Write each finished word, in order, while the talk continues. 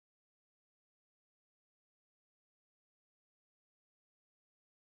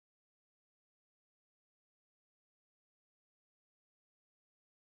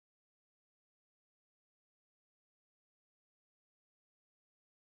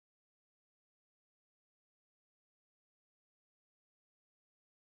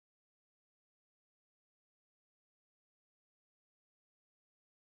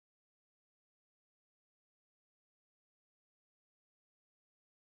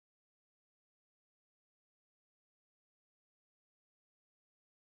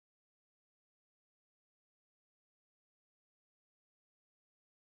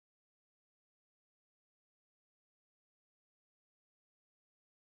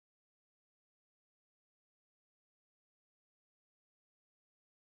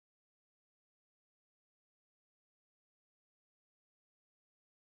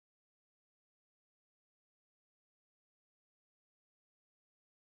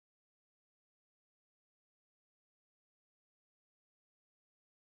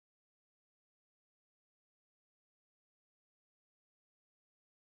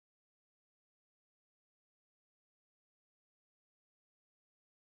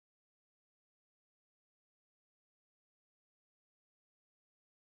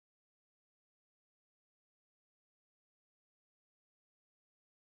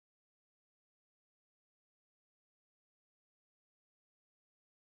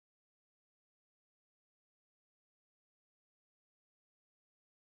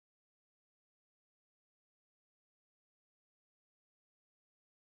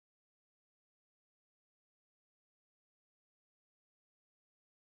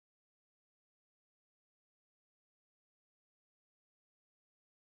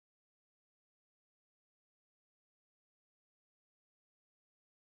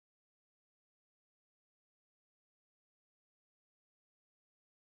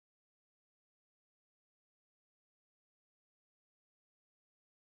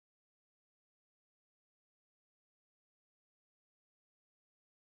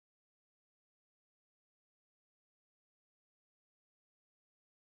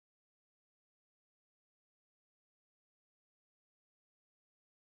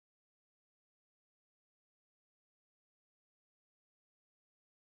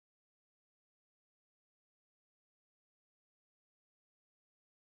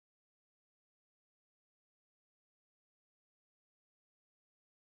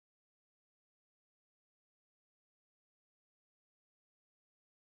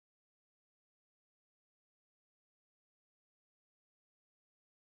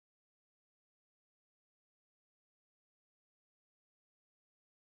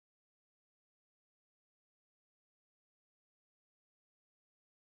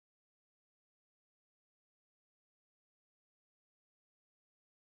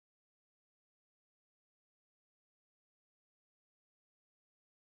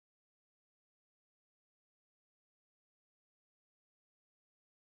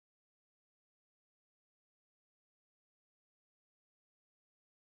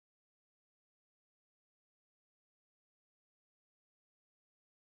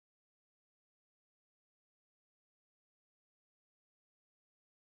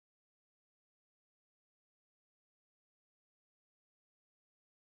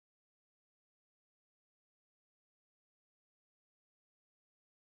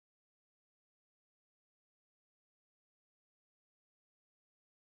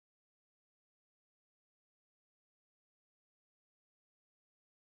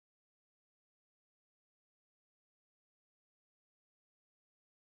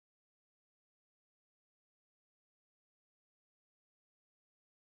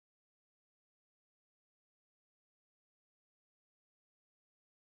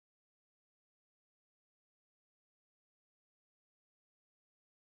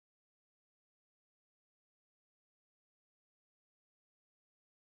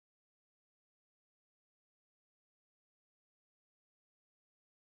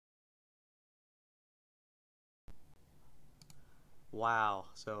Wow,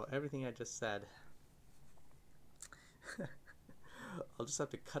 so everything I just said, I'll just have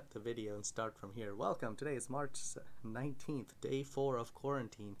to cut the video and start from here. Welcome, today is March 19th, day 4 of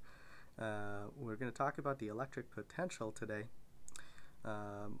quarantine. We're going to talk about the electric potential today.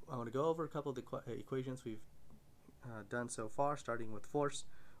 I want to go over a couple of the equations we've done so far, starting with force.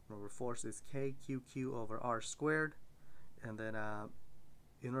 Remember, force is KQQ over R squared. And then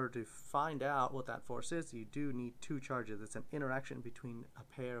in order to find out what that force is, you do need two charges. It's an interaction between a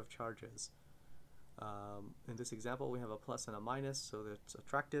pair of charges. In this example, we have a plus and a minus, so that's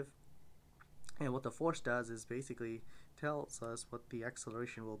attractive. And what the force does is basically tells us what the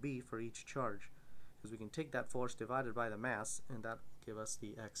acceleration will be for each charge, because we can take that force divided by the mass, and that will give us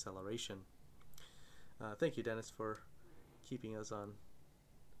the acceleration. Thank you, Dennis, for keeping us on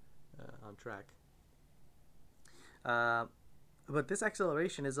track. But this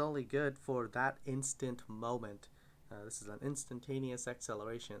acceleration is only good for that instant moment. This is an instantaneous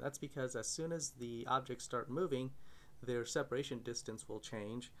acceleration. That's because as soon as the objects start moving, their separation distance will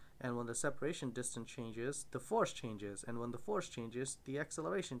change, and when the separation distance changes, the force changes, and when the force changes, the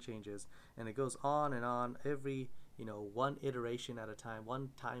acceleration changes, and it goes on and on every one iteration at a time, one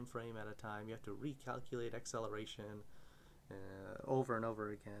time frame at a time. You have to recalculate acceleration over and over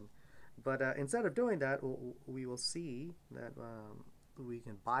again. But instead of doing that, we will see that we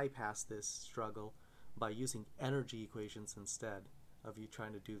can bypass this struggle by using energy equations instead of you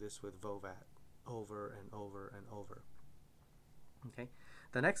trying to do this with VOVAT over and over and over. Okay.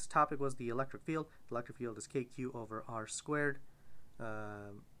 The next topic was the electric field. The electric field is KQ over R squared.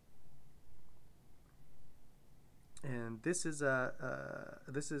 And this is the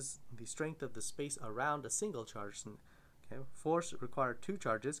strength of the space around a single charge. Okay. Force required two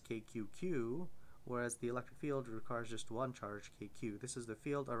charges, KQQ, whereas the electric field requires just one charge, KQ. This is the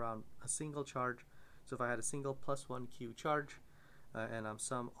field around a single charge. So if I had a single plus 1Q charge and I'm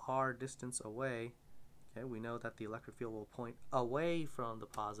some R distance away, okay, we know that the electric field will point away from the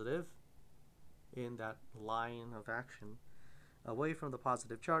positive in that line of action, away from the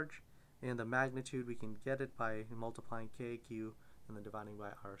positive charge, and the magnitude we can get it by multiplying KQ and then dividing by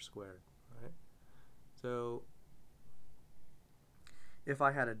R squared. Right? So if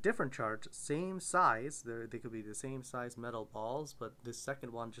I had a different charge, same size, they could be the same size metal balls, but this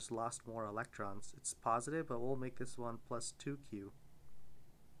second one just lost more electrons. It's positive, but we'll make this one plus 2Q.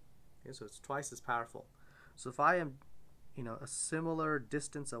 Okay, so it's twice as powerful. So if I am, a similar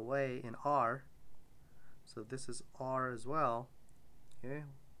distance away in R, so this is R as well, okay,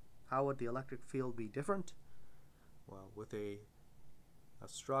 how would the electric field be different? Well, with a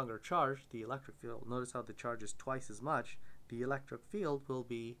stronger charge, the electric field, notice how the charge is twice as much, the electric field will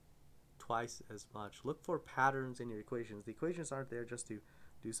be twice as much. Look for patterns in your equations. The equations aren't there just to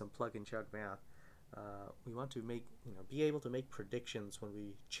do some plug and chug math. We want to be able to make predictions when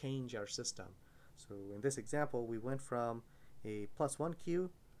we change our system. So in this example, we went from a plus 1Q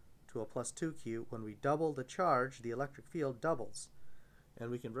to a plus 2Q. When we double the charge, the electric field doubles.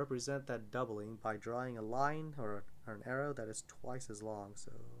 And we can represent that doubling by drawing a line or an arrow that is twice as long.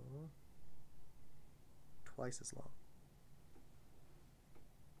 So twice as long.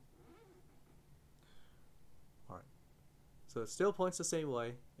 Alright. So it still points the same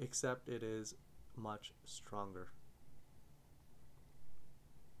way, except it is much stronger.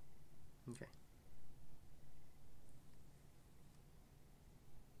 Okay.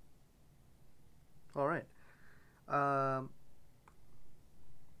 Alright.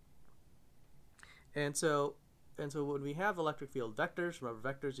 And so when we have electric field vectors,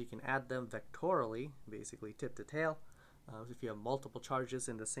 remember vectors, you can add them vectorially, basically tip to tail. If you have multiple charges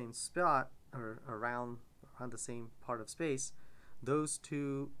in the same spot or around the same part of space, those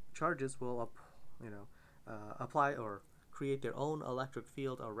two charges will apply or create their own electric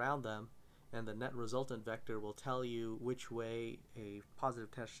field around them, and the net resultant vector will tell you which way a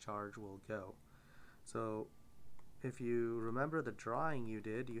positive test charge will go. So if you remember the drawing you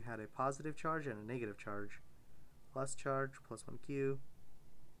did, you had a positive charge and a negative charge. Plus charge, plus 1Q,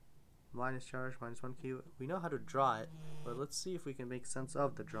 minus charge, minus 1Q. We know how to draw it, but let's see if we can make sense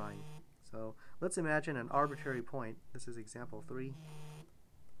of the drawing. So let's imagine an arbitrary point. This is example 3.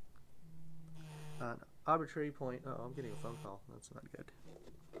 An arbitrary point. Oh, I'm getting a phone call. That's not good.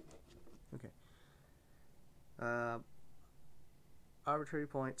 Okay. Arbitrary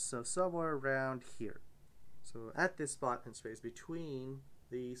point, so somewhere around here. So at this spot in space between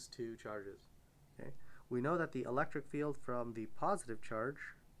these two charges. Okay. We know that the electric field from the positive charge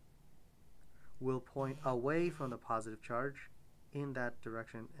will point away from the positive charge in that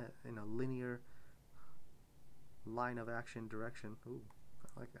direction, in a linear line of action direction. Ooh,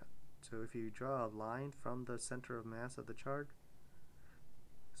 I like that. So if you draw a line from the center of mass of the charge,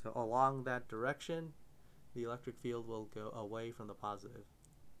 So along that direction, the electric field will go away from the positive.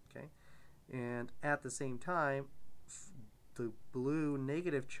 Okay, and at the same time, the blue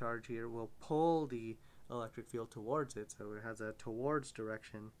negative charge here will pull the electric field towards it, so it has a towards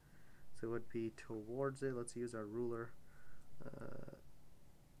direction. So it would be towards it. Let's use our ruler.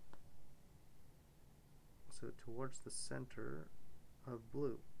 So towards the center of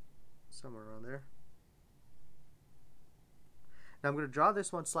blue, somewhere around there. Now I'm going to draw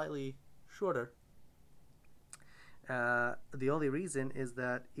this one slightly shorter. The only reason is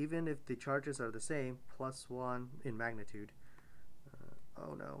that even if the charges are the same, +1 in magnitude.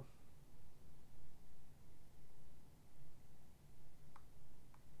 Oh no.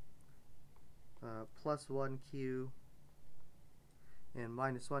 +1q and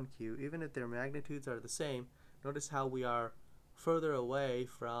 -1q, even if their magnitudes are the same, notice how we are further away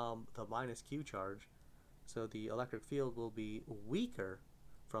from the -q charge, so the electric field will be weaker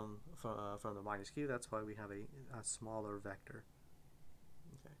from the -q. That's why we have a smaller vector.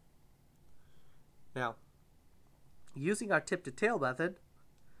 Okay. Now, using our tip to tail method,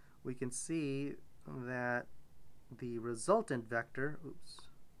 we can see that the resultant vector, oops,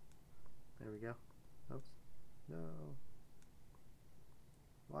 there we go. Oops, no.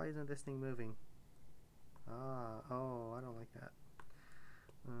 Why isn't this thing moving? Oh, I don't like that.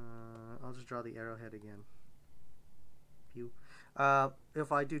 I'll just draw the arrowhead again. Pew.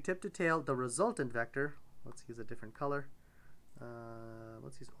 If I do tip to tail, the resultant vector, let's use a different color.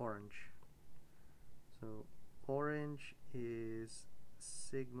 Let's use orange. So orange is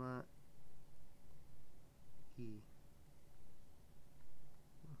sigma E.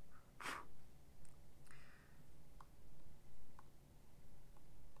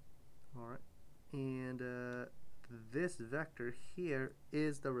 Alright, and this vector here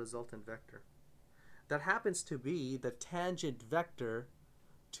is the resultant vector. That happens to be the tangent vector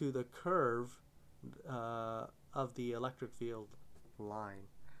to the curve of the electric field line.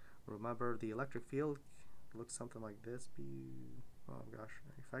 Remember, the electric field looks something like this. Oh gosh,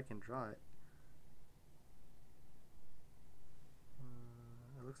 if I can draw it.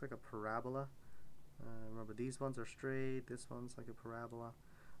 It looks like a parabola. Remember, these ones are straight, this one's like a parabola.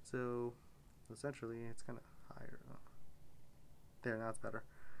 So essentially it's kind of higher. There, now it's better.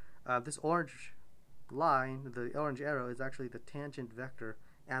 This orange line, the orange arrow, is actually the tangent vector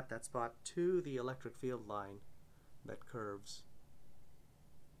at that spot to the electric field line that curves.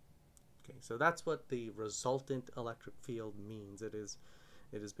 Okay, so that's what the resultant electric field means. It is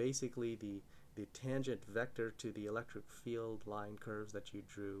basically the tangent vector to the electric field line curves that you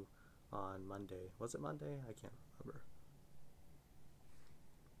drew on Monday. Was it Monday? I can't remember.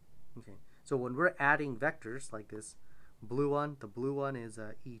 Okay, so when we're adding vectors like this blue one, the blue one is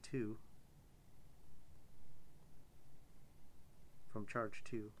E2 from charge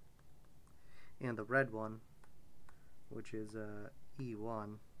 2, and the red one, which is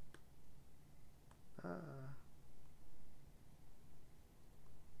E1,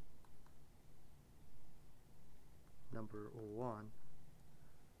 number 1,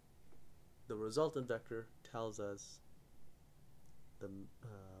 the resultant vector tells us the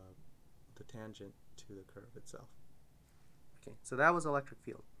tangent to the curve itself. Okay, so that was electric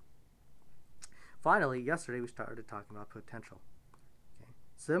field. Finally, yesterday we started talking about potential. Okay,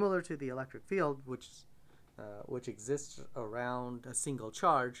 similar to the electric field, which exists around a single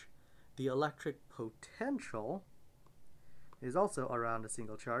charge, the electric potential is also around a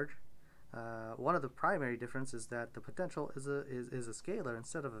single charge. One of the primary differences is that the potential is a scalar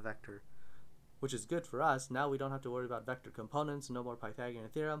instead of a vector, which is good for us. Now we don't have to worry about vector components, no more Pythagorean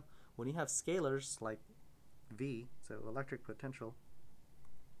theorem. When you have scalars like V, so electric potential,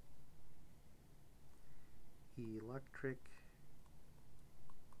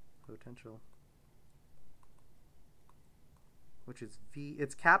 which is V,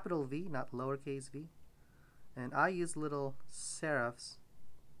 it's capital V, not lowercase v. And I use little serifs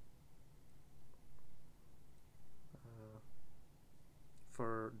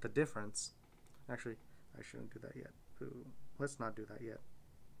for the difference. Actually, I shouldn't do that yet. Let's not do that yet.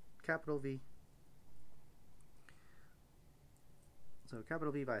 Capital V. So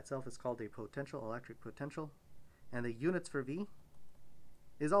capital V by itself is called a potential, electric potential. And the units for V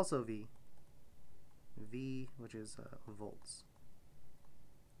is also V. V, which is volts.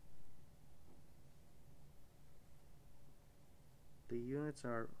 The units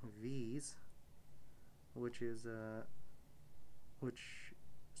are V's, which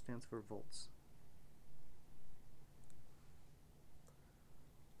stands for volts.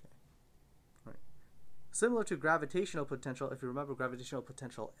 Similar to gravitational potential, if you remember gravitational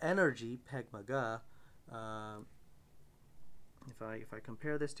potential energy, Peg-Magua, if I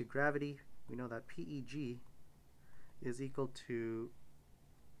compare this to gravity, we know that PEG is equal to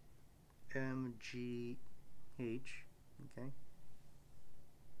mgh. Okay.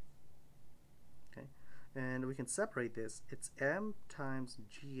 Okay. And we can separate this. It's m times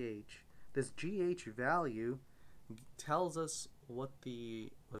gh. This gh value tells us what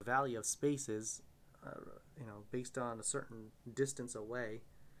the value of space is, based on a certain distance away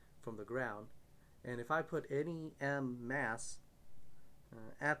from the ground. And if I put any m mass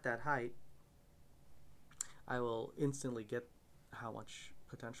at that height, I will instantly get how much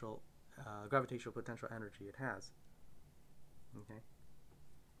potential gravitational potential energy it has. Okay.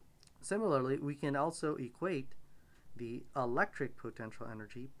 Similarly, we can also equate the electric potential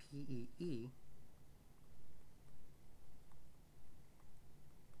energy, PeE,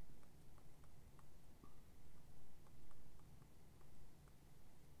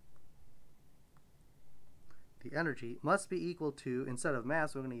 the energy must be equal to, instead of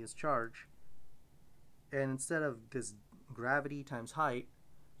mass, we're going to use charge. And instead of this gravity times height,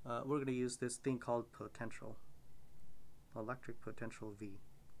 we're going to use this thing called potential, electric potential V.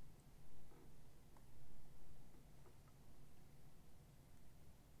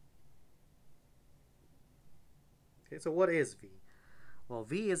 Okay, so what is V? Well,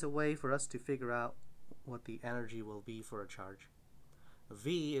 V is a way for us to figure out what the energy will be for a charge.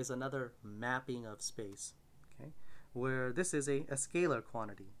 V is another mapping of space, okay, where this is a scalar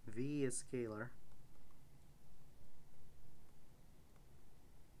quantity. V is scalar,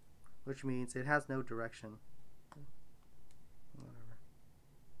 which means it has no direction. Whatever.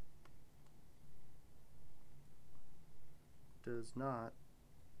 Does not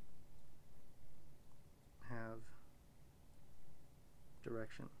have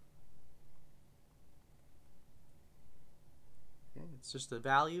direction. Okay, it's just a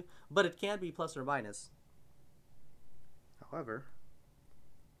value, but it can be plus or minus. However,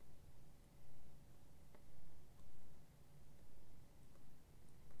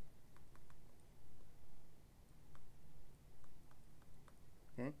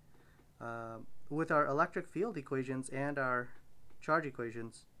 okay, with our electric field equations and our charge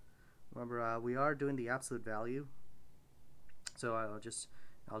equations, remember we are doing the absolute value. So I'll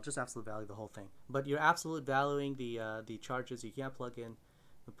just absolute value the whole thing. But you're absolute valuing the charges. You can't plug in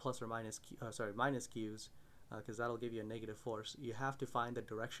the plus or minus minus q's, because that'll give you a negative force. You have to find the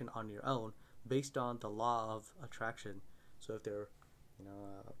direction on your own based on the law of attraction. So if they're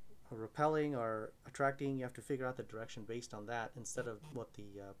repelling or attracting, you have to figure out the direction based on that instead of what the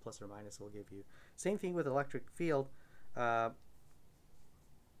plus or minus will give you. Same thing with electric field. Now,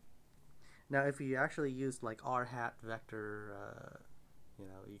 if you actually use like r hat vector,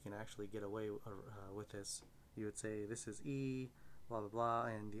 you can actually get away with this. You would say this is E, blah blah blah,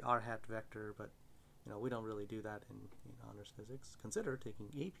 and the r hat vector, but we don't really do that in honors physics. Consider taking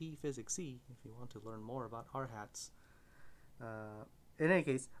AP Physics C if you want to learn more about r hats. In any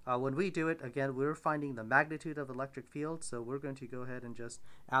case, when we do it, again, we're finding the magnitude of electric field, so we're going to go ahead and just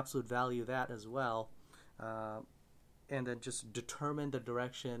absolute value that as well. And then just determine the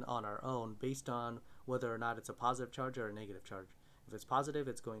direction on our own based on whether or not it's a positive charge or a negative charge. If it's positive,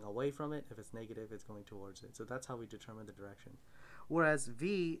 it's going away from it. If it's negative, it's going towards it. So that's how we determine the direction. Whereas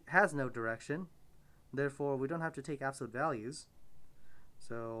V has no direction, therefore we don't have to take absolute values.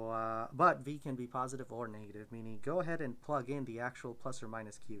 So, but V can be positive or negative, meaning go ahead and plug in the actual plus or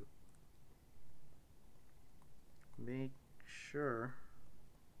minus Q. Make sure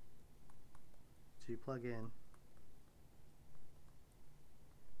to plug in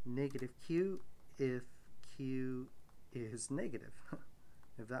negative Q if Q is negative,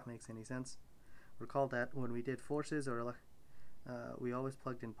 if that makes any sense. Recall that when we did forces, or we always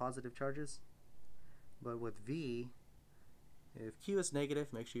plugged in positive charges, but with V, if Q is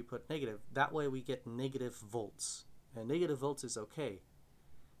negative, make sure you put negative. That way we get negative volts, and negative volts is okay.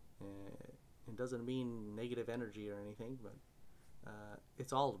 It doesn't mean negative energy or anything, but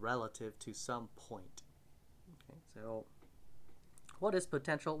it's all relative to some point. Okay, so what is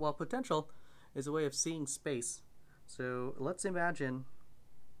potential? Well, potential is a way of seeing space. So let's imagine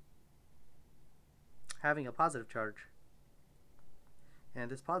having a positive charge,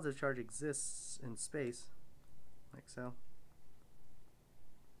 and this positive charge exists in space, like so.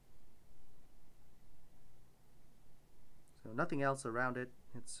 So nothing else around it.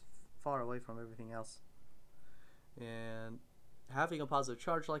 It's far away from everything else. And having a positive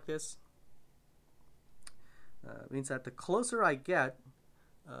charge like this means that the closer I get,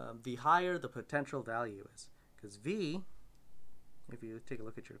 the higher the potential value is. Because V, if you take a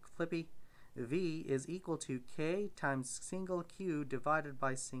look at your Clippy, V is equal to K times single Q divided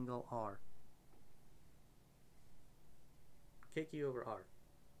by single R. kq over r.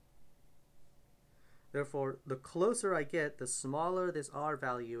 Therefore, the closer I get, the smaller this r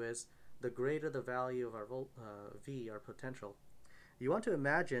value is, the greater the value of our V, our potential. You want to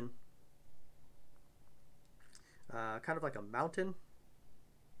imagine kind of like a mountain.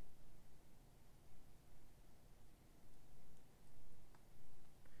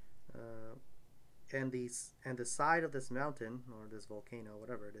 And the side of this mountain, or this volcano,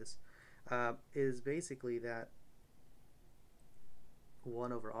 whatever it is basically that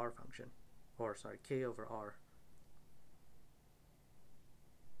 1 over r function, or sorry, k over r.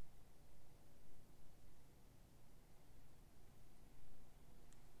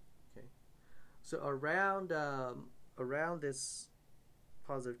 Okay, so around this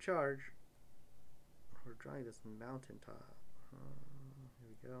positive charge, we're drawing this mountain top. Here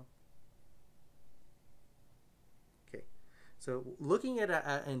we go. Okay, so looking at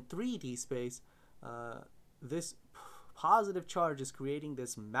in 3D space, this positive charge is creating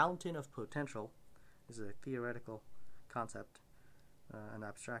this mountain of potential. This is a theoretical concept, an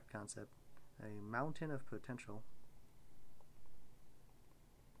abstract concept, a mountain of potential.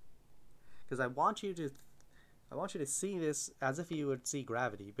 Because I want you to see this as if you would see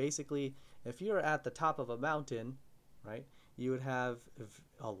gravity. Basically, if you're at the top of a mountain, right, you would have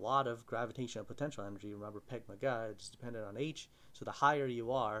a lot of gravitational potential energy. Remember Peg-Magad, it's dependent on h. So the higher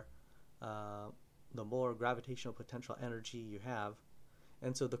you are, the more gravitational potential energy you have.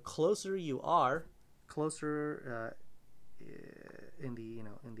 And so the closer you are, closer in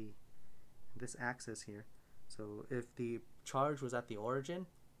this axis here. So if the charge was at the origin,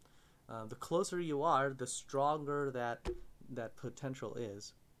 the closer you are, the stronger that potential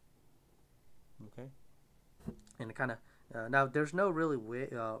is. Okay, and it kind of now there's no really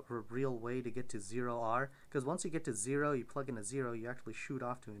real way to get to 0r, because once you get to 0, you plug in a 0, you actually shoot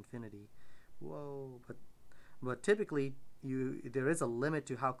off to infinity. Whoa! But typically there is a limit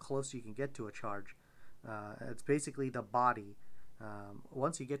to how close you can get to a charge. It's basically the body.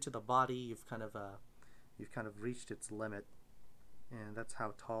 Once you get to the body, you've kind of reached its limit, and that's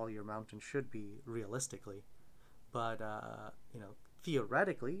how tall your mountain should be realistically. But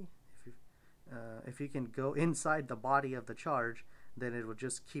theoretically, if you can go inside the body of the charge, then it will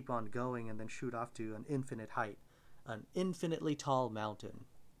just keep on going and then shoot off to an infinite height, an infinitely tall mountain.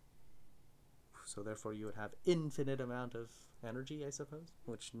 So therefore you would have infinite amount of energy, I suppose,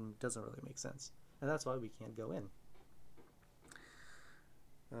 which doesn't really make sense. And that's why we can't go in.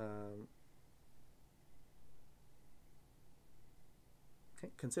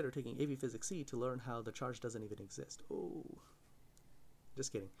 Okay, consider taking AV Physics C to learn how the charge doesn't even exist. Oh,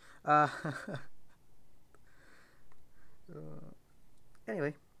 just kidding.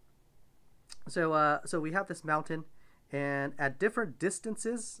 Anyway, so we have this mountain, and at different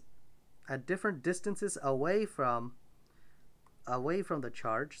distances away from the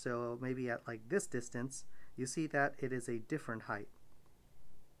charge, so maybe at like this distance, you see that it is a different height.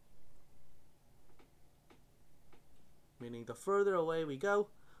 Meaning the further away we go,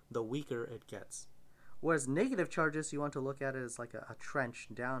 the weaker it gets. Whereas negative charges, you want to look at it as like a trench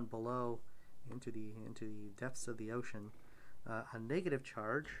down below into the depths of the ocean. A negative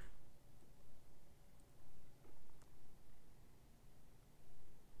charge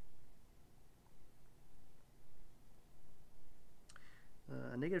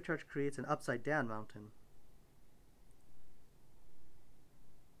creates an upside down mountain.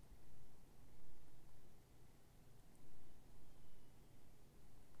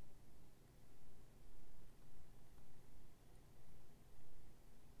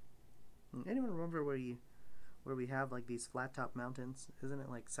 Anyone remember where we have like these flat top mountains? Isn't it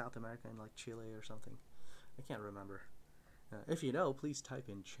like South America and like Chile or something? I can't remember. If you know, please type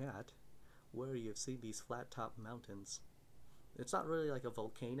in chat where you've seen these flat top mountains. It's not really like a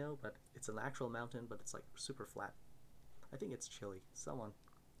volcano, but it's an actual mountain, but it's like super flat. I think it's Chile. Someone,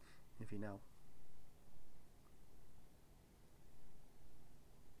 if you know.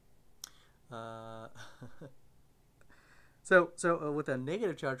 So with a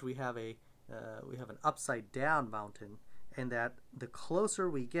negative charge, we have an upside down mountain, and that the closer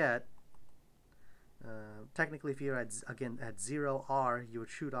we get, technically, if you're at 0r, you would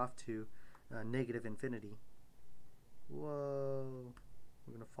shoot off to negative infinity. Whoa,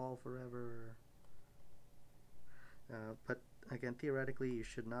 we're gonna fall forever. But again, theoretically, you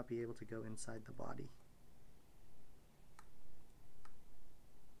should not be able to go inside the body.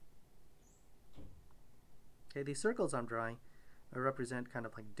 Okay, these circles I'm drawing represent kind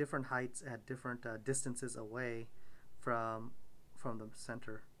of like different heights at different distances away from the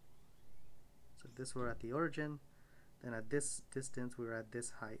center. So if this were at the origin, then at this distance we were at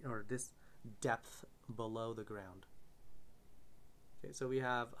this height, or this depth below the ground. Okay, so we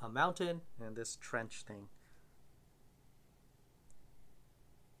have a mountain and this trench thing.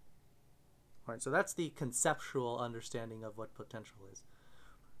 All right, so that's the conceptual understanding of what potential is.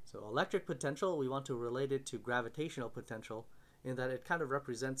 So electric potential, we want to relate it to gravitational potential in that it kind of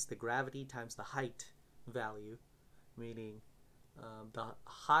represents the gravity times the height value, meaning the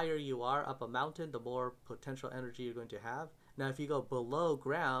higher you are up a mountain, the more potential energy you're going to have. Now, if you go below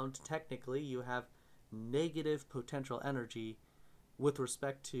ground, technically you have negative potential energy with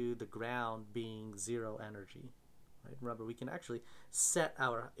respect to the ground being zero energy. Right? Remember, we can actually set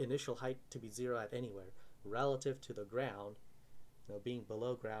our initial height to be zero at anywhere relative to the ground. You know, being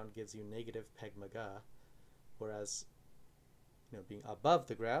below ground gives you negative peg-mega, whereas being above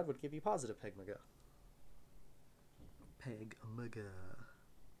the ground would give you positive peg-mega. Peg-mega.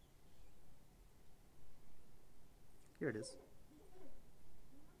 Here it is.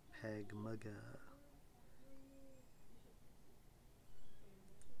 Peg-mega.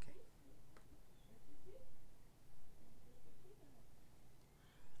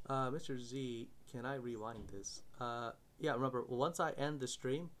 Mr. Z, can I rewind this? Yeah, remember, once I end the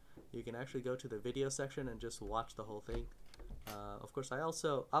stream, you can actually go to the video section and just watch the whole thing. Of course, I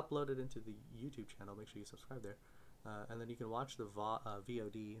also upload it into the YouTube channel. Make sure you subscribe there. And then you can watch the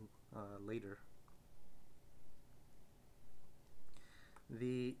VOD later.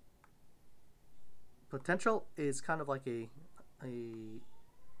 The potential is kind of like a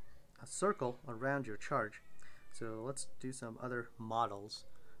circle around your charge. So let's do some other models.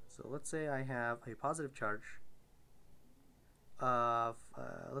 So let's say I have a positive charge of,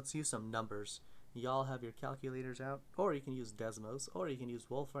 let's use some numbers. Y'all have your calculators out, or you can use Desmos, or you can use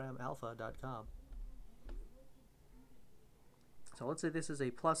wolframalpha.com. So let's say this is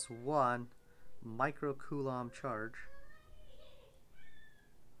a +1 microcoulomb charge.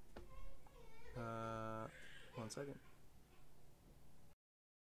 1 second.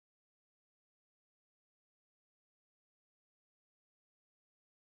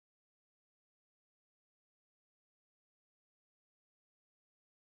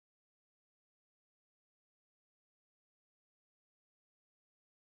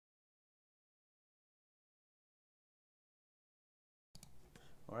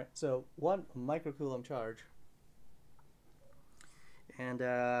 All right, so 1 microcoulomb charge, and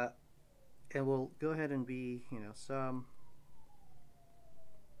we'll go ahead and be, some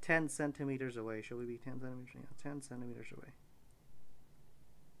 10 centimeters away. Shall we be 10 centimeters? Yeah, 10 centimeters away.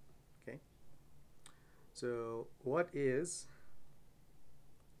 Okay. So what is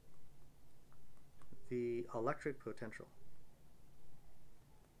the electric potential?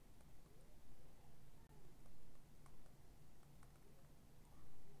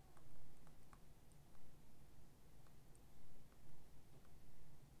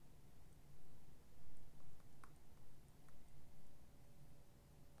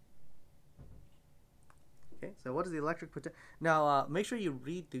 Okay, so what is the electric potential? Now, make sure you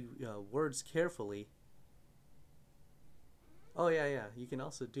read the words carefully. Oh, yeah, you can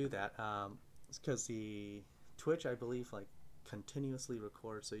also do that. It's because the Twitch, I believe, like continuously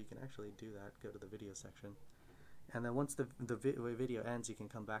records, so you can actually do that. Go to the video section. And then once the video ends, you can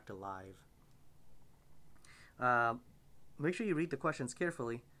come back to live. Make sure you read the questions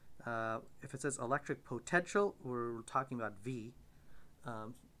carefully. If it says electric potential, we're talking about V.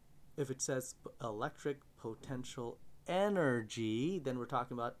 If it says electric potential energy, then we're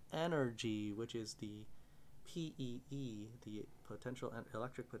talking about energy, which is the PEE, the potential and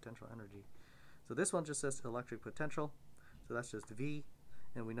electric potential energy. So this one just says electric potential, so that's just V,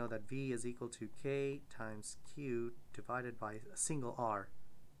 and we know that V is equal to K times Q divided by a single R.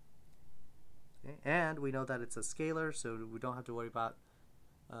 Okay? And we know that it's a scalar, so we don't have to worry about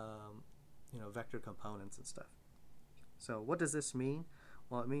vector components and stuff. So what does this mean?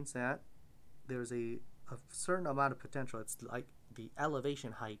 Well, it means that there's a certain amount of potential. It's like the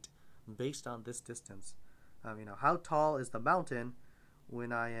elevation height based on this distance. How tall is the mountain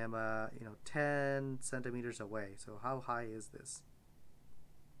when I am 10 centimeters away? So how high is this?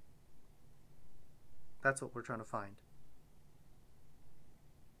 That's what we're trying to find.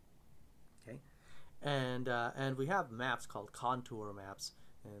 Okay, and we have maps called contour maps,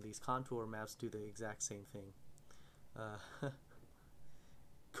 and these contour maps do the exact same thing.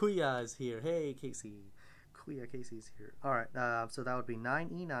 Kuya is here. Hey, Casey. Kuya Casey's here. All right, so that would be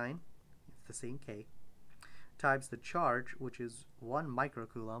 9E9, it's the same K, times the charge, which is 1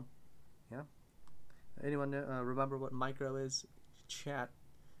 microcoulomb. Yeah. Anyone remember what micro is? Chat.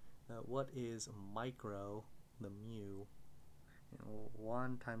 What is micro? The mu.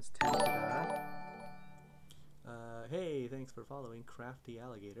 1 times 10 to that. Hey, thanks for following, Crafty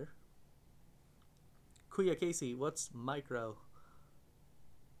Alligator. Kuya Casey, what's micro?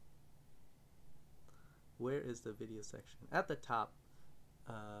 Where is the video section? At the top.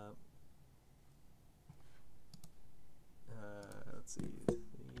 Let's see.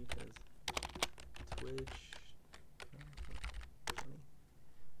 Twitch.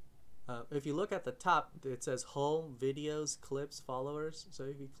 If you look at the top, it says home, videos, clips, followers. So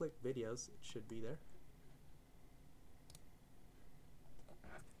if you click videos, it should be there.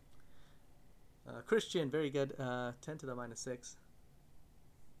 Christian, very good. 10 to the minus 6.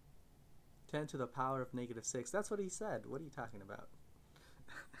 10 to the power of negative 6. That's what he said. What are you talking about?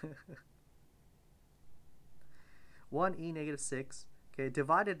 1e negative 6. Okay,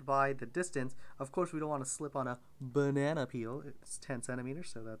 divided by the distance. Of course, we don't want to slip on a banana peel. It's 10 centimeters,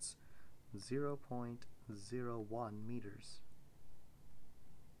 so that's 0.01 meters.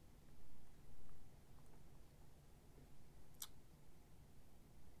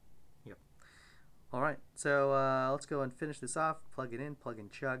 Yep. All right, so let's go and finish this off. Plug it in, plug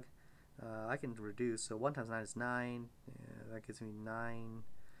and chug. I can reduce, so 1 times 9 is 9. Yeah, that gives me 9.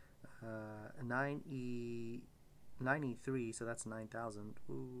 9e3, so that's 9,000.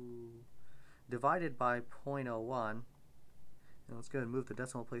 Ooh. Divided by 0.01. And let's go ahead and move the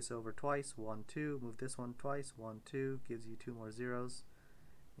decimal place over twice. 1, 2. Move this one twice. 1, 2. Gives you 2 more zeros.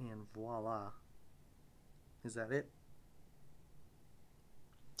 And voila. Is that it?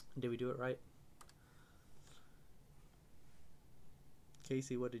 Did we do it right?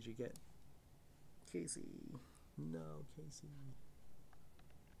 Casey, what did you get? Casey. No, Casey.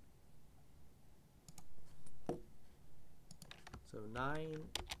 So 9e9.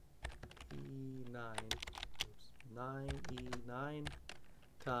 Oops. 9e9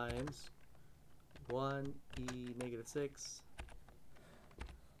 times 1e negative 6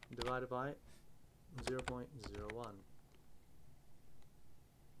 divided by 0.01.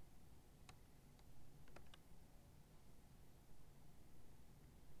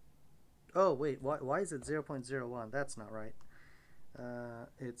 Oh wait, why is it 0.01? That's not right.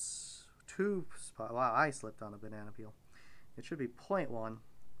 It's 2 spot. Wow, I slipped on a banana peel. It should be 0.1.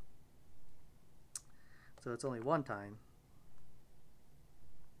 So it's only 1 time.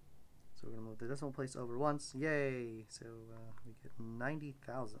 So we're going to move the decimal place over once. Yay! So we get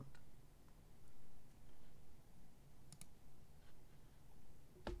 90,000.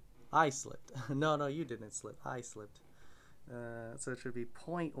 I slipped. No, you didn't slip. I slipped. So it should be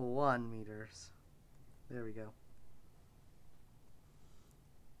 0.1 meters. There we go.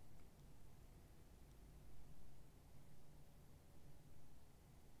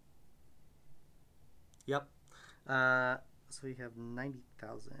 Yep. So we have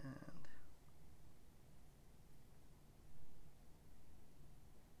 90,000.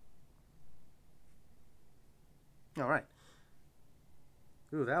 All right.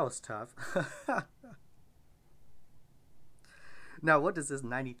 Ooh, that was tough. Now, what does this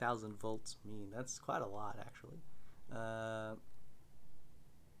 90,000 volts mean? That's quite a lot, actually.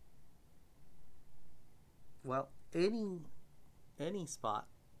 Well, any spot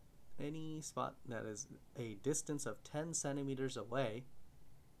that is a distance of 10 centimeters away,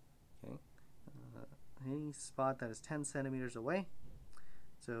 okay, any spot that is 10 centimeters away,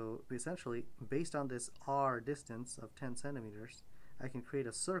 so essentially, based on this r distance of 10 centimeters, I can create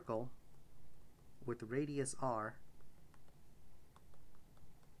a circle with radius r.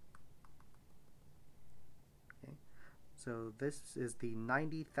 Okay, so this is the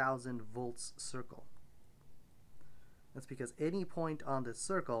 90,000 volts circle. That's because any point on this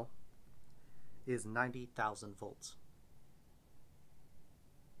circle is 90,000 volts.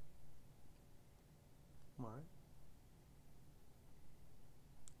 All right.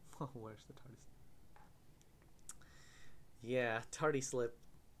 Where's the tardy? Yeah, tardy slip.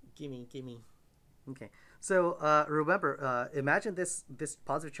 Gimme. Okay. So remember, imagine this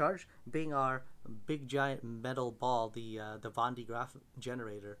positive charge being our big giant metal ball, the Van de Graaff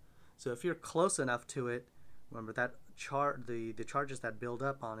generator. So if you're close enough to it, remember that the charges that build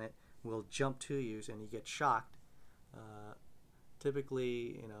up on it will jump to you, and you get shocked.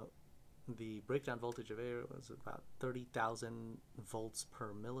 Typically, the breakdown voltage of air was about 30,000 volts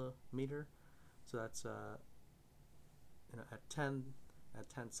per millimeter. So that's at 10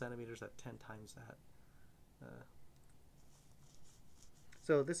 centimeters, at 10 times that.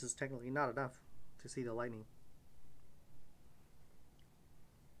 So this is technically not enough to see the lightning.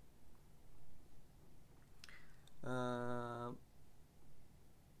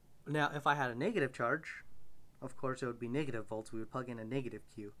 Now, if I had a negative charge, of course it would be negative volts. We would plug in a negative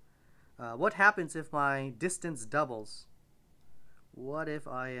Q. What happens if my distance doubles? What if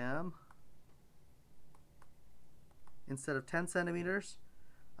I am, instead of 10 centimeters,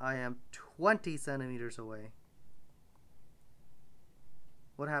 I am 20 centimeters away?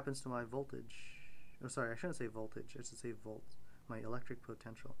 What happens to my voltage? Oh, sorry, I shouldn't say voltage. I should say volts. My electric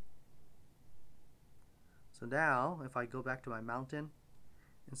potential. So now, if I go back to my mountain,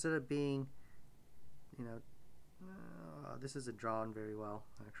 instead of being, you know, this isn't drawn very well,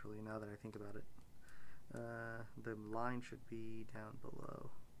 actually, now that I think about it. The line should be down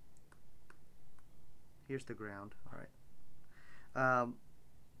below. Here's the ground. All right.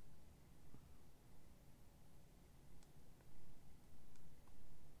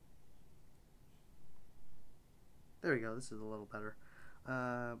 There we go. This is a little better.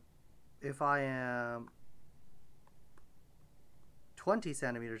 If I am 20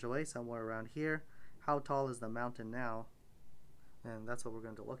 centimeters away, somewhere around here, how tall is the mountain now? And that's what we're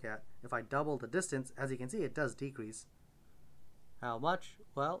going to look at. If I double the distance, as you can see, it does decrease. How much?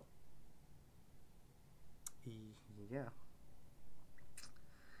 Well, yeah.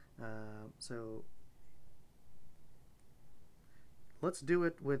 So let's do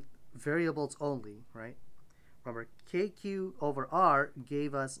it with variables only, right? Remember, KQ over R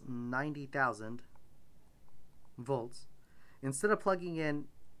gave us 90,000 volts. Instead of plugging in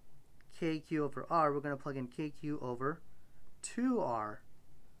KQ over R, we're going to plug in KQ over 2R.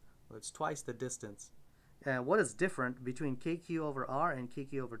 Well, it's twice the distance. And what is different between KQ over R and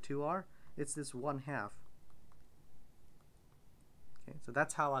KQ over 2R? It's this 1/2. Okay, so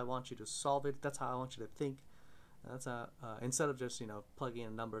that's how I want you to solve it. That's how I want you to think. That's instead of just plugging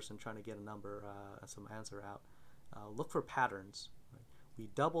in numbers and trying to get a number, some answer out. Look for patterns. Right? We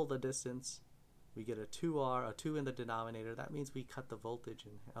double the distance. We get a 2R, a 2 in the denominator. That means we cut the voltage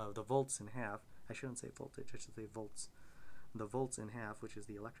the volts in half. I shouldn't say voltage. I should say volts. The volts in half, which is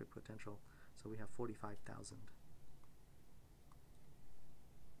the electric potential. So we have 45,000.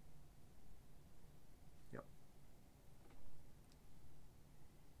 Yep.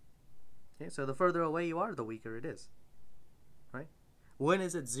 Okay, so the further away you are, the weaker it is. Right? When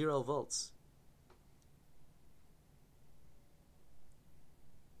is it 0 volts?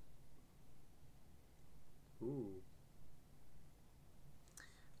 Ooh.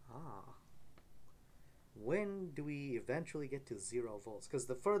 When do we eventually get to 0 volts? Because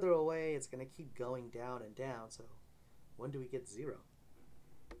the further away, it's going to keep going down and down. So when do we get 0?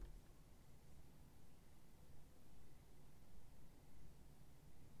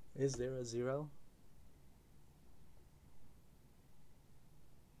 Is there a 0?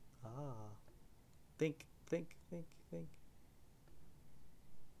 Think. Okay.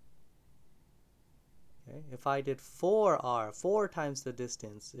 If I did 4R, 4 times the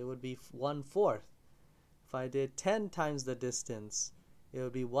distance, it would be 1/4. If I did 10 times the distance, it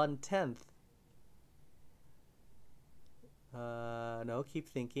would be 1/10. No, keep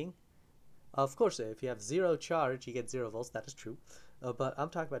thinking. Of course, if you have 0 charge, you get 0 volts. That is true. But I'm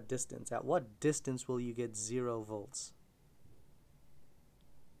talking about distance. At what distance will you get 0 volts?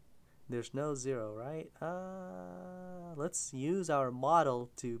 There's no 0, right? Let's use our model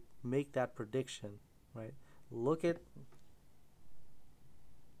to make that prediction, right? Look at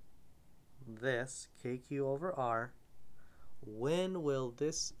this, KQ over R. When will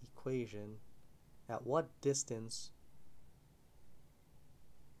this equation, at what distance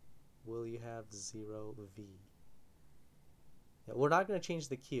will you have 0V? Yeah, we're not going to change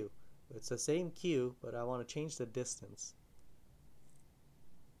the Q. It's the same Q, but I want to change the distance.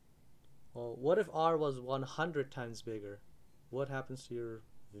 Well, what if R was 100 times bigger? What happens to your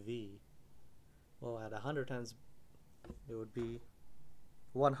V? Well, at 100 times, it would be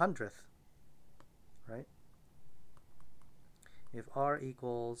 1/100th, right? If R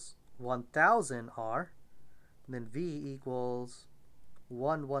equals 1000 R, then V equals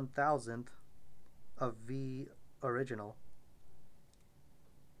 1/1000th of V original.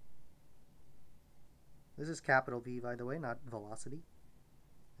 This is capital V, by the way, not velocity.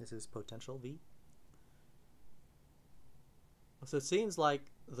 This is potential V. So it seems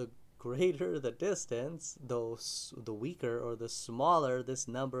like the greater the distance, the weaker or the smaller this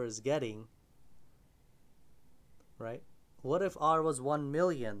number is getting, right? What if R was 1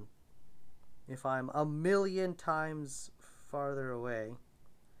 million? If I'm 1,000,000 times farther away,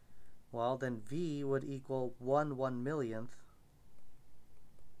 well, then V would equal 1/1,000,000th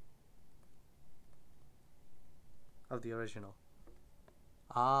of the original.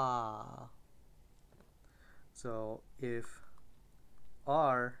 So if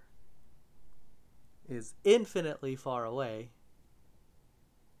R is infinitely far away,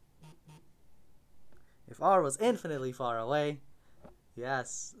 if R was infinitely far away,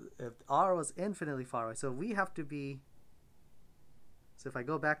 yes, if R was infinitely far away, so we have to be, so if I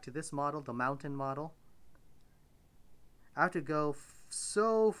go back to this model, the mountain model, I have to go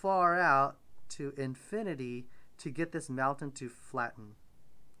so far out to infinity to get this mountain to flatten.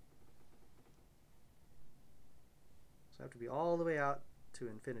 So I have to be all the way out to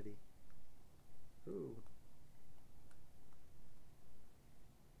infinity. Ooh.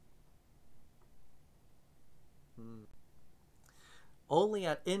 Only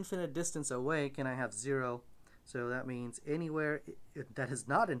at infinite distance away can I have 0. So that means anywhere that is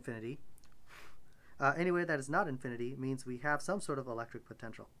not infinity, anywhere that is not infinity means we have some sort of electric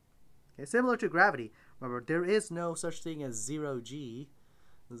potential. Okay, similar to gravity. Remember, there is no such thing as 0g.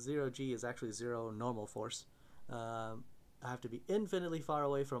 0g is actually 0 normal force. I have to be infinitely far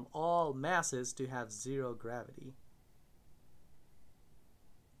away from all masses to have 0 gravity.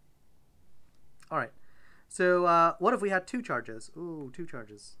 All right. So what if we had 2 charges? Ooh, 2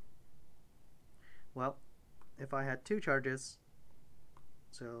 charges. Well, if I had 2 charges,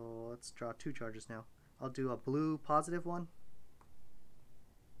 so let's draw 2 charges now. I'll do a blue positive one.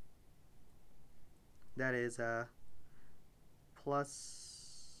 That is plus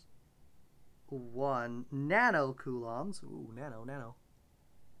 1 nanocoulombs. Ooh, nano.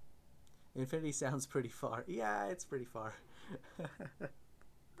 Infinity sounds pretty far. Yeah, it's pretty far.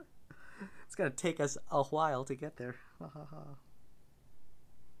 It's going to take us a while to get there.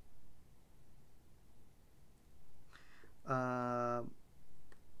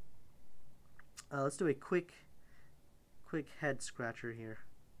 Let's do a quick head scratcher here.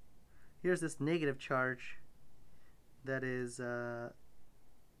 Here's this negative charge that is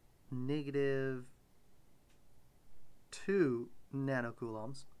negative 2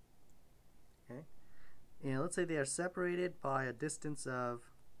 nanocoulombs. Okay, and let's say they are separated by a distance of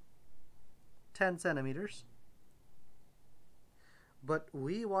 10 centimeters. But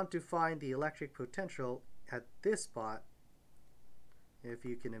we want to find the electric potential at this spot. If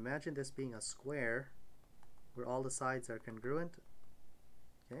you can imagine this being a square where all the sides are congruent.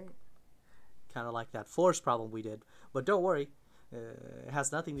 Okay, kind of like that force problem we did. But don't worry, it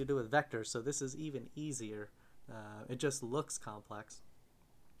has nothing to do with vectors, so this is even easier. It just looks complex.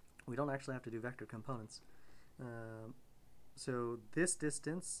 We don't actually have to do vector components. So this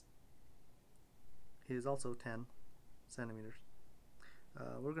distance is also 10 centimeters.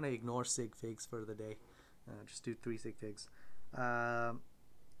 We're going to ignore sig figs for the day. Just do 3 sig figs.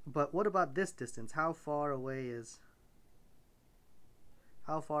 But what about this distance? How far away is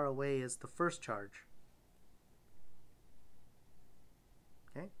the first charge?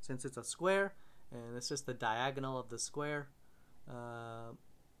 Okay, since it's a square and it's just the diagonal of the square,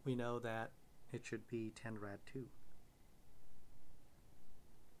 we know that it should be 10 rad 2.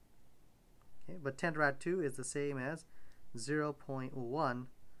 Okay, but 10 rad 2 is the same as 0.1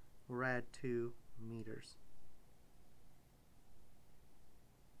 rad 2 meters.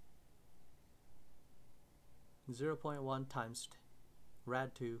 .1 times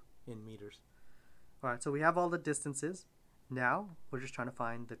rad 2 in meters. Alright, so we have all the distances. Now we're just trying to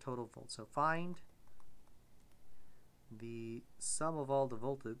find the total volt. So find the sum of all the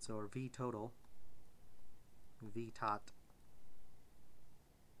voltage, or V total, V tot.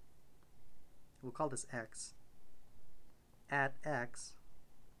 We'll call this X. At X.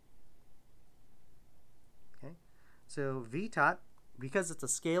 Okay, so V tot, because it's a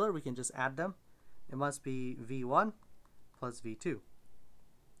scalar, we can just add them. It must be V1 plus V2.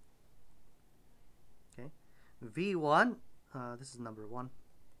 Okay, V1, this is number 1.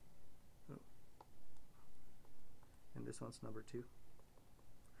 And this one's number 2.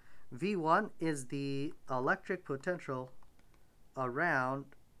 V1 is the electric potential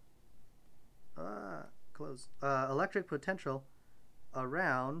around electric potential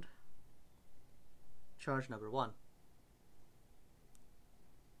around charge number 1.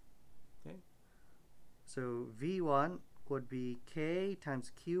 Okay, so V1 would be K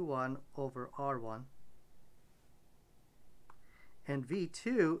times Q1 over R1, and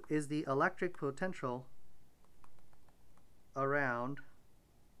V2 is the electric potential around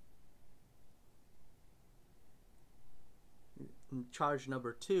charge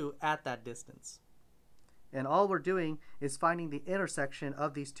number 2 at that distance. And all we're doing is finding the intersection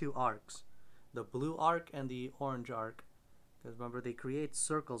of these two arcs, the blue arc and the orange arc, because remember they create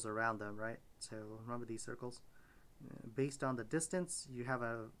circles around them, right? So remember these circles? Based on the distance, you have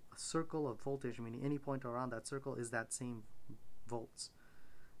a circle of voltage, meaning any point around that circle is that same volts.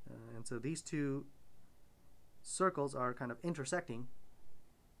 And so these two circles are kind of intersecting,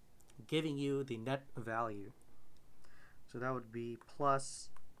 giving you the net value. So that would be plus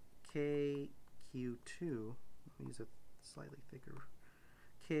KQ2, I'll use a slightly thicker,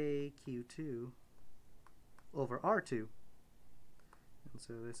 KQ2 over R2. And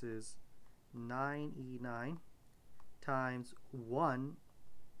so this is 9E9 times 1E-9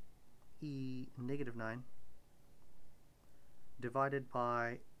 divided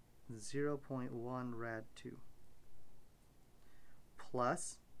by 0.1 rad 2.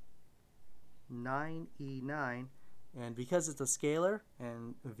 plus 9e9, and because it's a scalar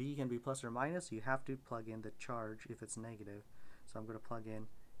and v can be plus or minus, you have to plug in the charge if it's negative. So I'm going to plug in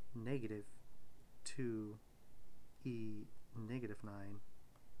negative 2e negative 9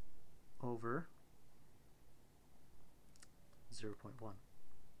 over 0.1.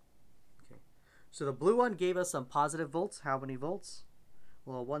 Okay, so the blue one gave us some positive volts. How many volts?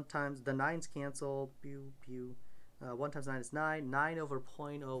 Well, 1 times the 9's cancel. Pew, pew. 1 times 9 is 9. 9 over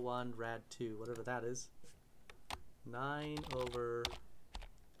 0.01 rad 2, whatever that is. 9 over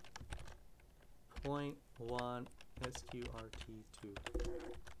 0.1 SQRT2.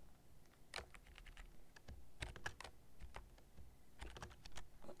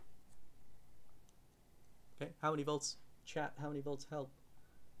 Okay, how many volts? Chat, how many volts help?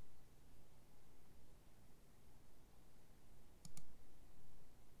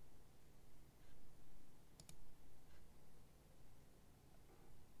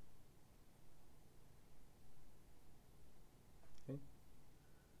 Okay.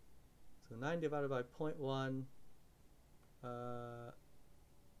 So 9 divided by 0.1.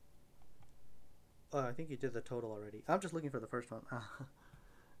 Oh, I think you did the total already. I'm just looking for the first one.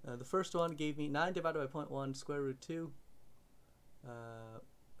 The first one gave me 9 divided by 0.1 square root 2.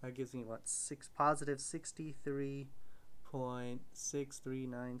 That gives me what? Positive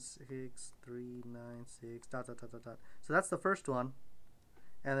 63.6396396 dot dot dot dot dot. So that's the first one,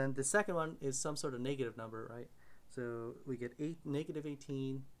 and then the second one is some sort of negative number, right? So we get negative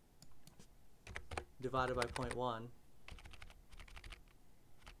 18 divided by 0.1,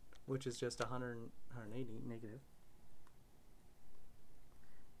 which is just 180 negative.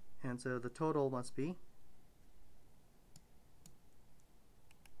 And so the total must be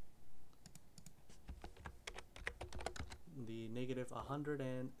the negative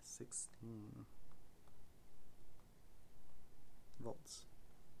 116 volts.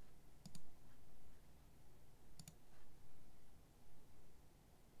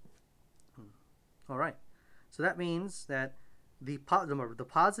 All right, so that means that the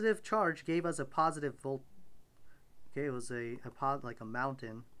positive charge gave us a positive volt. Okay, it was like a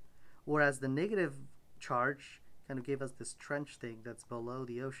mountain, whereas the negative charge kind of gave us this trench thing that's below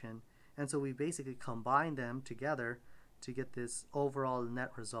the ocean, and so we basically combine them together to get this overall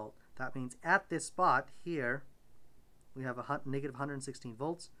net result. That means at this spot here, we have a negative 116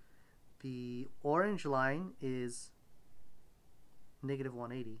 volts. The orange line is negative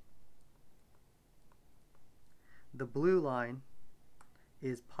 180. The blue line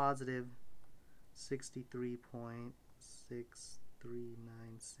is positive 63.6396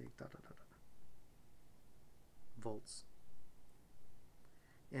 volts.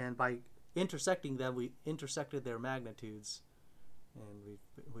 And by intersecting them, we intersected their magnitudes, and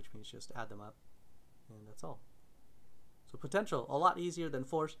which means just add them up, and that's all. So potential, a lot easier than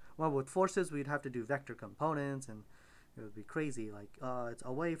force. Well, with forces, we'd have to do vector components, and it would be crazy, like it's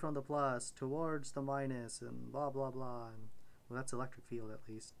away from the plus, towards the minus, and blah blah blah. And well, that's electric field at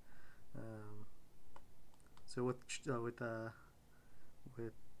least. So with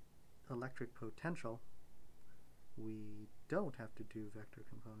electric potential, we don't have to do vector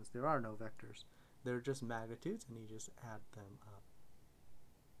components. There are no vectors. They're just magnitudes, and you just add them up.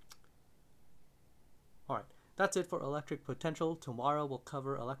 All right, that's it for electric potential. Tomorrow we'll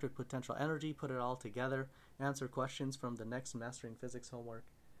cover electric potential energy, put it all together, answer questions from the next Mastering Physics homework,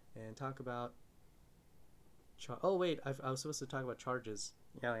 and talk about oh wait, I was supposed to talk about charges.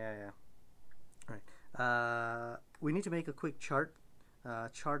 Yeah. All right. We need to make a quick chart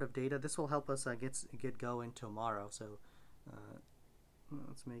of data. This will help us get going tomorrow. So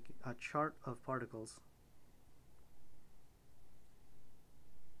let's make a chart of particles.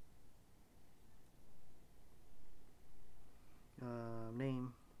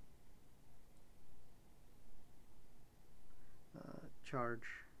 Name,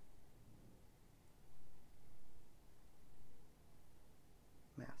 charge,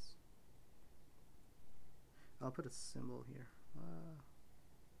 mass. I'll put a symbol here.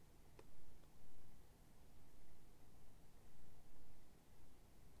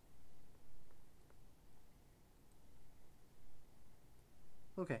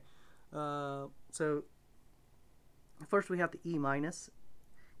 Okay, so first we have the E minus.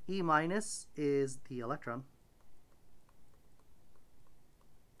 E minus is the electron.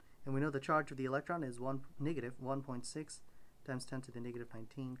 And we know the charge of the electron is negative 1.6 times 10 to the negative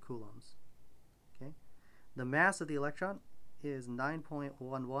 19 coulombs. Okay. The mass of the electron is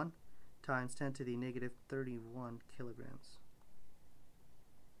 9.11 times 10 to the negative 31 kilograms.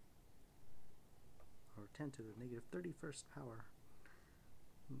 Or 10 to the negative 31st power.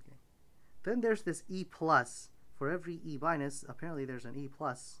 Okay. Then there's this E plus for every E minus, apparently there's an E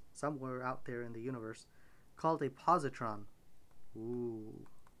plus somewhere out there in the universe called a positron. Ooh.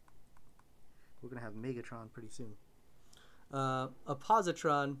 We're going to have Megatron pretty soon. A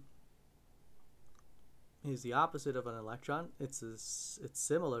positron is the opposite of an electron. It's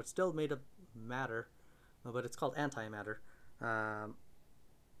similar. It's still made of matter, but it's called antimatter.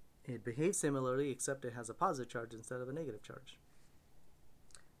 It behaves similarly, except it has a positive charge instead of a negative charge.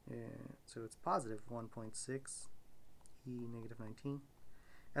 So it's positive 1.6 e negative 19.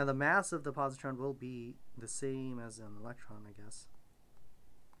 And the mass of the positron will be the same as an electron, I guess.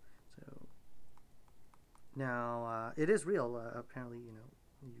 So now it is real. Apparently,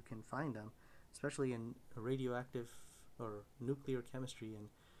 you can find them, especially in radioactive or nuclear chemistry and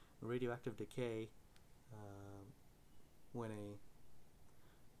radioactive decay. When I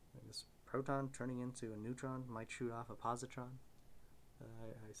guess proton turning into a neutron might shoot off a positron,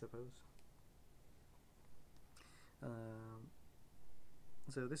 I suppose.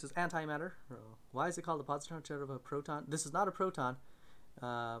 So this is antimatter. Why is it called a positron instead of a proton? This is not a proton.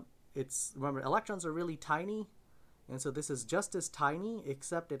 Remember, electrons are really tiny, and so this is just as tiny,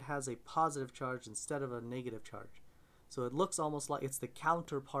 except it has a positive charge instead of a negative charge. So it looks almost like it's the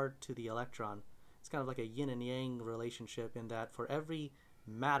counterpart to the electron. It's kind of like a yin and yang relationship in that for every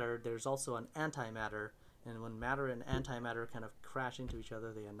matter, there's also an antimatter, and when matter and antimatter kind of crash into each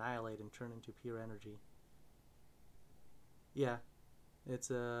other, they annihilate and turn into pure energy. Yeah,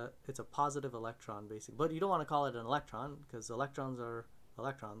 it's a positive electron, basically. But you don't want to call it an electron, because electrons are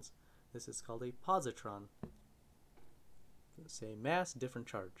electrons. This is called a positron. Same mass, different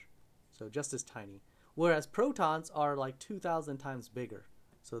charge. So just as tiny. Whereas protons are like 2,000 times bigger.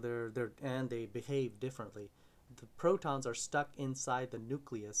 So and they behave differently. The protons are stuck inside the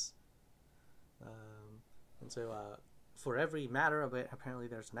nucleus. And so for every matter of it, apparently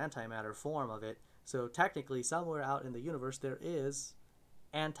there's an antimatter form of it. So technically, somewhere out in the universe, there is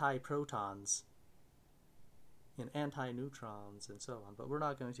antiprotons and antineutrons and so on. But we're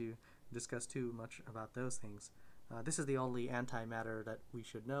not going to discuss too much about those things. This is the only antimatter that we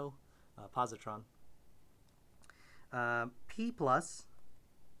should know, positron. P plus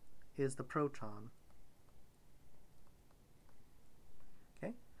is the proton.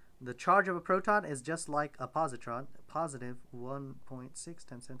 Okay, the charge of a proton is just like a positron, positive 1.6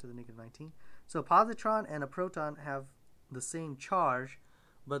 times 10 to the negative 19. So a positron and a proton have the same charge,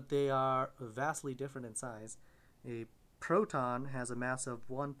 but they are vastly different in size. A proton has a mass of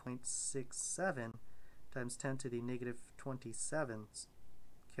 1.67 times 10 to the negative 27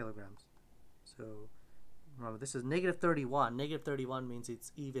 kilograms. So remember, this is negative 31. Negative 31 means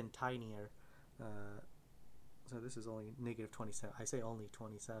it's even tinier. So this is only negative 27. I say only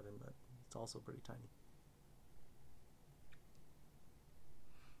 27, but it's also pretty tiny.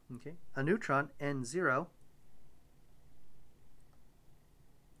 Okay, a neutron, N0,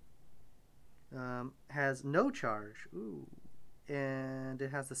 has no charge. Ooh. And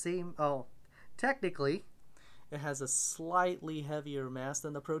it has the same, technically, it has a slightly heavier mass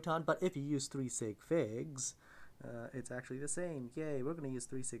than the proton, but if you use 3 sig figs, it's actually the same. Yay, we're going to use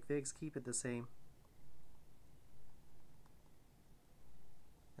 3 sig figs, keep it the same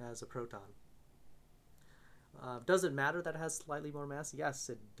as a proton. Does it matter that it has slightly more mass? Yes,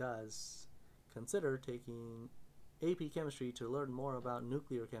 it does. Consider taking AP Chemistry to learn more about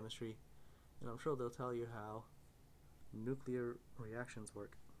nuclear chemistry, and I'm sure they'll tell you how nuclear reactions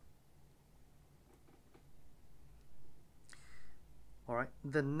work. Alright,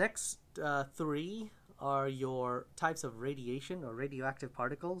 the next 3 are your types of radiation or radioactive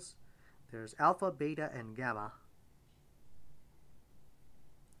particles. There's alpha, beta, and gamma.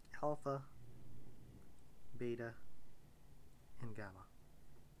 Alpha, beta, and gamma.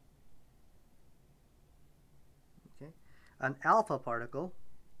 Okay, an alpha particle,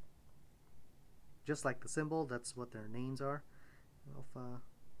 just like the symbol, that's what their names are. Alpha,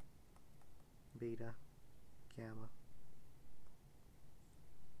 beta, gamma.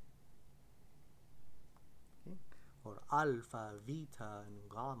 Okay, or alpha, beta, and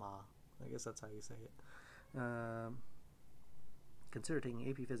gamma. I guess that's how you say it. Consider taking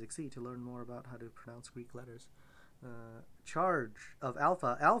AP Physics C to learn more about how to pronounce Greek letters. Charge of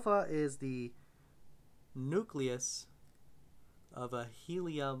alpha. Alpha is the nucleus of a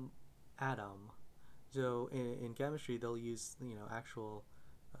helium atom. So in chemistry, they'll use actual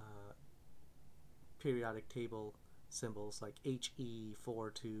periodic table symbols like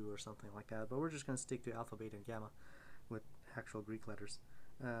He42 or something like that. But we're just going to stick to alpha, beta, and gamma with actual Greek letters.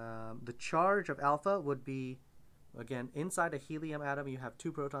 The charge of alpha would be, again, inside a helium atom, you have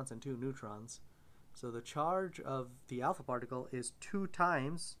 2 protons and 2 neutrons. So the charge of the alpha particle is 2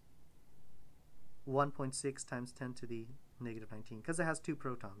 times 1.6 times 10 to the negative 19 because it has 2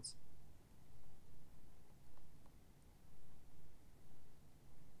 protons.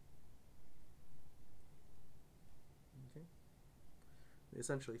 Okay.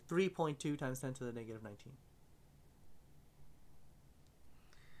 Essentially 3.2 times 10 to the negative 19.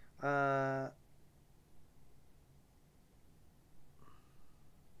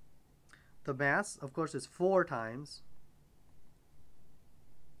 The mass, of course, is 4 times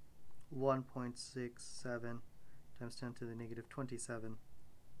 1.67 times 10 to the negative 27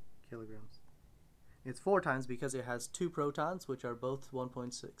 kilograms. It's 4 times because it has 2 protons, which are both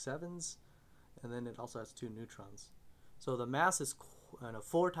 1.67s, and then it also has 2 neutrons. So the mass is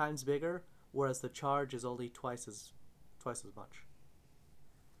 4 times bigger, whereas the charge is only twice as much.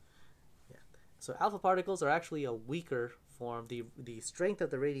 Yeah. So alpha particles are actually a weaker form. The strength of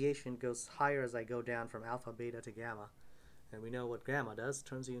the radiation goes higher as I go down from alpha, beta to gamma. And we know what gamma does,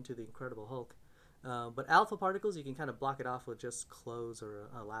 turns you into the Incredible Hulk. But alpha particles, you can kind of block it off with just clothes or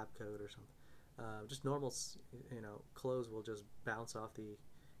a lab coat or something. Just normal, clothes will just bounce off the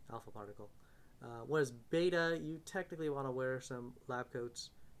alpha particle. Whereas beta, you technically want to wear some lab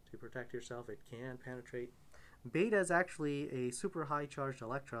coats to protect yourself. It can penetrate. Beta is actually a super high charged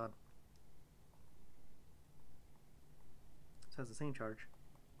electron. It has the same charge.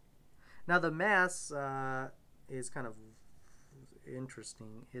 Now the mass is kind of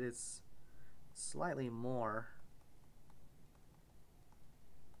interesting. It is slightly more.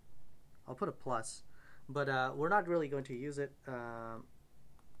 I'll put a plus, but we're not really going to use it.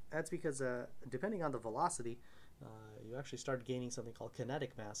 That's because depending on the velocity, you actually start gaining something called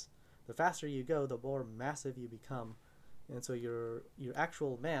kinetic mass. The faster you go, the more massive you become, and so your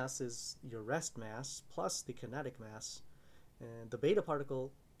actual mass is your rest mass plus the kinetic mass, and the beta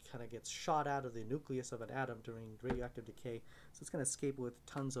particle kind of gets shot out of the nucleus of an atom during radioactive decay, so it's going to escape with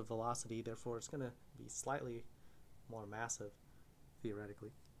tons of velocity. Therefore, it's going to be slightly more massive,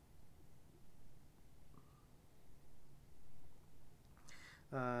 theoretically.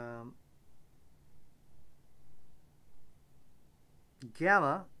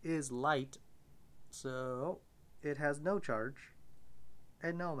 Gamma is light, so it has no charge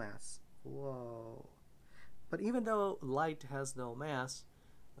and no mass. Whoa. But even though light has no mass,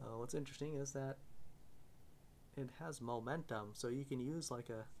 what's interesting is that it has momentum, so you can use like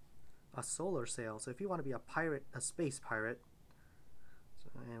a solar sail. So if you want to be a pirate, a space pirate,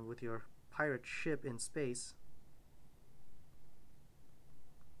 and with your pirate ship in space,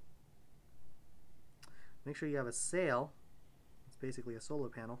 make sure you have a sail. It's basically a solar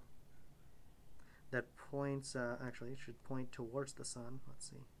panel that points, actually it should point towards the sun. Let's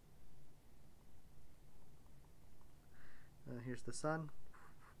see. Here's the sun.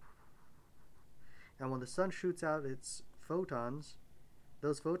 And when the sun shoots out its photons,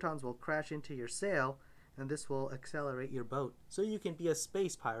 those photons will crash into your sail, and this will accelerate your boat. So you can be a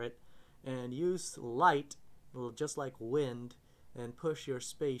space pirate and use light, just like wind, and push your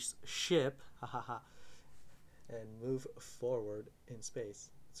space ship and move forward in space.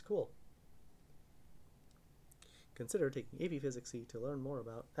 It's cool. Consider taking AP Physics C to learn more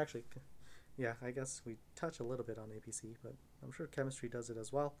about. Actually, yeah, I guess we touch a little bit on APC, but I'm sure chemistry does it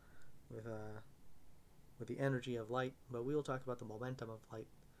as well with the energy of light. But we will talk about the momentum of light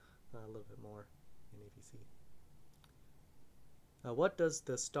a little bit more in APC. What does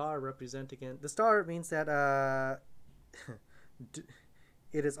the star represent again? The star means that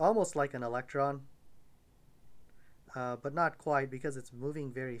it is almost like an electron, but not quite because it's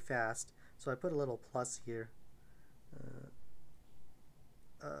moving very fast. So I put a little plus here.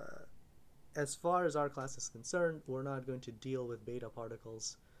 As far as our class is concerned, we're not going to deal with beta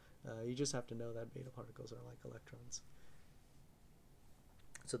particles. You just have to know that beta particles are like electrons.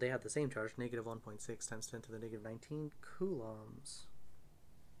 So they have the same charge, negative 1.6 times 10 to the negative 19 coulombs.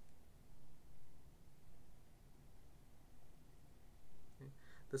 Okay.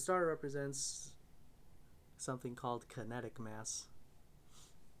 The star represents something called kinetic mass.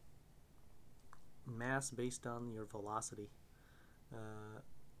 Mass based on your velocity.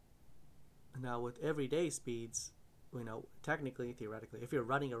 Now with everyday speeds, technically, theoretically, if you're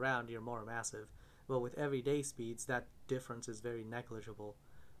running around, you're more massive. But with everyday speeds, that difference is very negligible.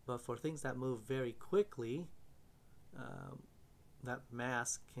 But for things that move very quickly, that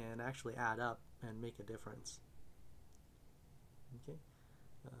mass can actually add up and make a difference. Okay.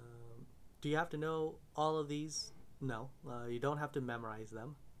 Do you have to know all of these? No. You don't have to memorize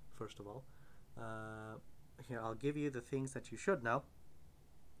them, first of all. Here, I'll give you the things that you should know.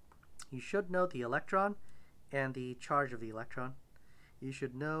 You should know the electron and the charge of the electron. You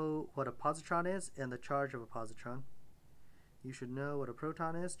should know what a positron is and the charge of a positron. You should know what a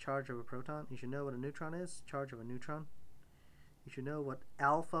proton is, charge of a proton. You should know what a neutron is, charge of a neutron. You should know what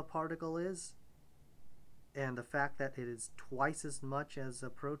alpha particle is, and the fact that it is twice as much as a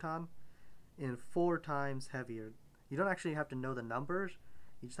proton and 4 times heavier. You don't actually have to know the numbers,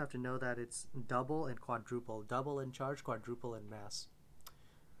 you just have to know that it's double and quadruple. Double in charge, quadruple in mass.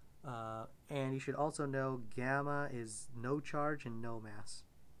 And you should also know gamma is no charge and no mass.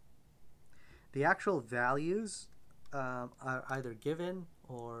 The actual values are either given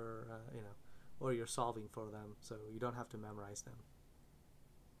or or you're solving for them, so you don't have to memorize them.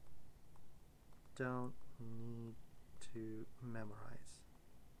 Don't need to memorize.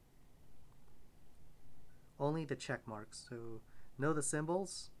 Only the check marks. So know the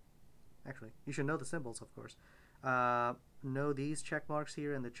symbols. Actually, you should know the symbols, of course. Know these check marks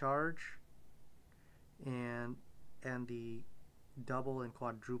here in the charge, and the double and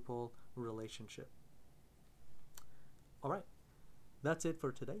quadruple relationship. All right, that's it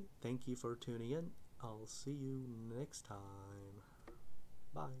for today. Thank you for tuning in. I'll see you next time.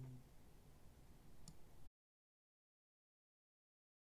 Bye.